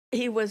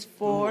He was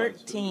Who was?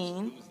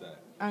 14. Who's that?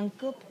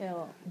 Uncle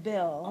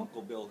Bill,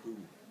 Uncle Bill who?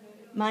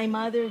 my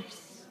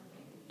mother's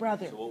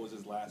brother, So what was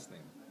his last name?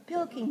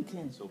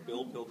 Pilkington. So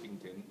Bill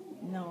Pilkington.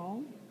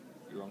 No,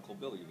 Your Uncle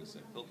Bill, you just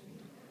said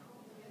Pilkington.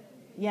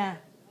 yeah,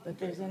 but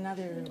Okay. there's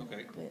another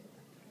Okay. bit.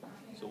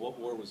 So what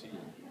war was he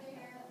in?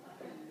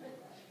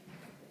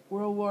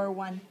 World War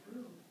I.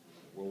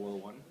 World War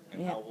One.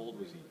 And Yeah. how old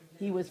was he?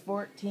 He was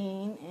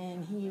 14,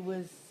 and he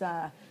was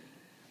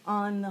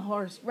on the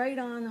horse, right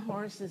on the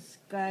horses,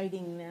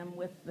 guiding them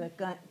with the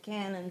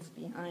cannons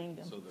behind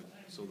him.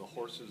 So the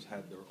horses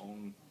had their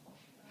own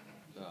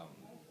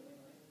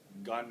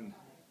gun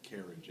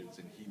carriages,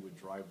 and he would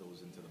drive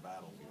those into the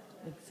battlefield.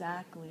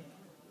 Exactly.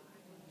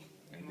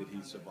 And did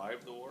he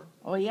survive the war?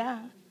 Oh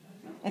yeah,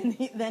 and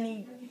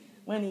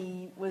when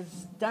he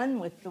was done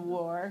with the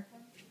war,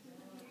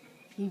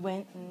 he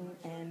went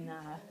and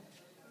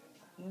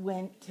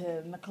went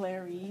to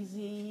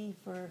McClare-Easy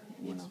for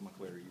What's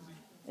McClare-Easy?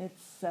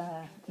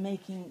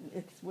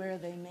 It's where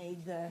they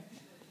made the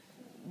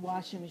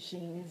washing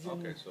machines.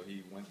 And, Okay, so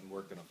he went and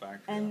worked in a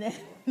factory. and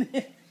after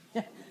the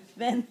war.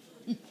 then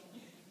he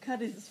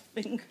cut his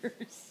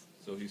fingers.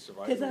 So he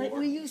survived the war.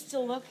 We used to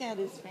look at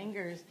his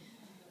fingers,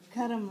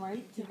 cut them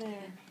right to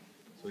there.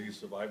 So he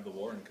survived the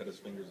war and cut his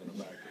fingers in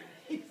a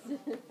factory.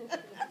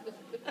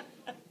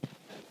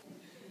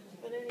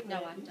 But anyway,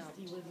 Noah, at least don't.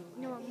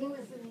 he was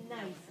the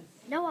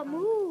nicest. Noah,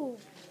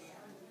 move.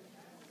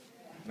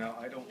 Now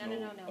I don't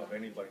know No. of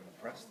anybody in the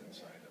Preston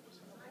side that was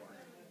in the war.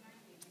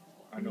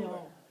 I know No.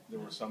 that there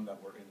were some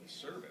that were in the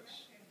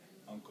service.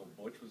 Uncle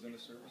Butch was in the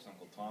service.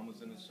 Uncle Tom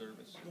was in the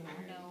service. Yeah.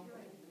 No.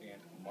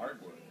 And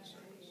Marg were in the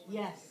service.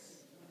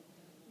 Yes.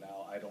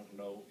 Now I don't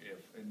know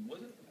if didn't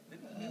Lynn do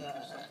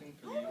something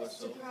for the I was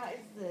USO?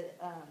 surprised that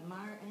Aunt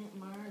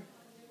Mar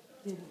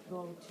didn't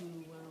go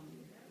to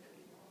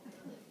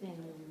Finn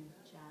and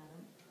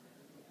Chatham.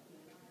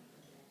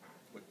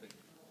 What thing?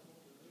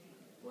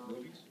 Well,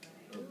 Movies?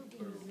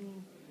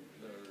 movies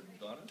Or and-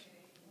 Donna's?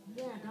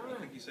 yeah, I Donna.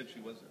 think he said she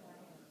was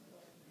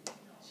there.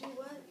 She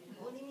was.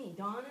 What do you mean,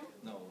 Donna?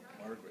 No,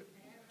 Margaret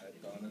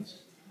at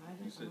Donna's. I You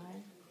don't said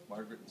know.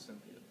 Margaret and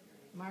Cynthia.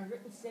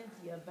 Margaret and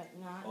Cynthia, but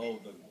not. Oh,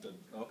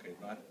 okay,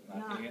 not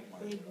not Aunt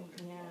Margaret. big.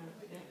 Okay.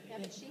 Yeah,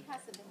 but she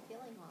hasn't been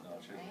feeling well,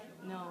 No, she right?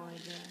 doesn't. No, I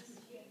guess.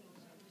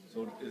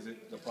 So is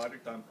it the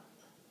project on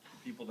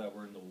people that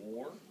were in the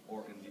war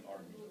or in the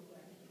army?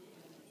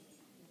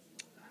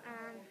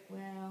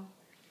 Well,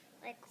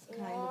 Like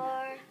kind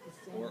of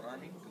the same. Or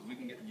army?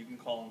 Because you can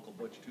call Uncle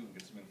Butch too and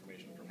get some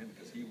information from him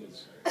because he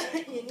was.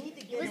 You need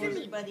to get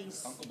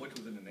everybody's. Uncle Butch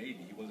was in the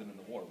Navy. He wasn't in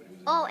the war, but he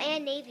was in Oh, the Navy.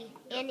 and Navy.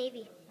 And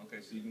Navy.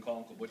 Okay, so you can call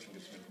Uncle Butch and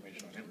get some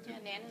information on him too. Yeah,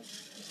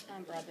 Nana's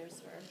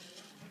brothers were.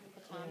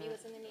 Tommy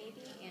was in the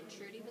Navy. Aunt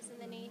Trudy was in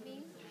the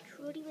Navy.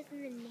 Trudy was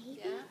in the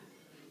Navy? Yeah.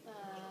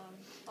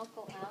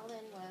 Uncle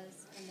Alan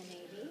was in the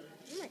Navy.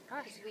 Oh my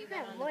gosh, We we went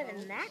have on more the than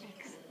boat. that.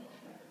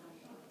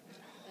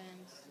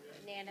 And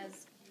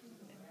Nana's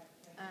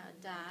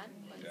dad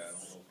Yeah, I don't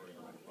was, know if we're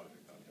doing a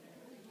project on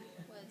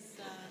him.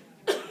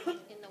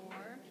 was in the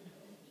war.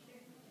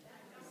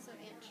 So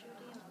Aunt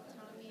Trudy, Uncle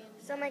Tommy,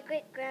 and So my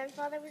great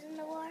grandfather was in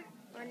the war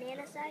on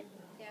Nana's side.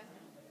 yeah.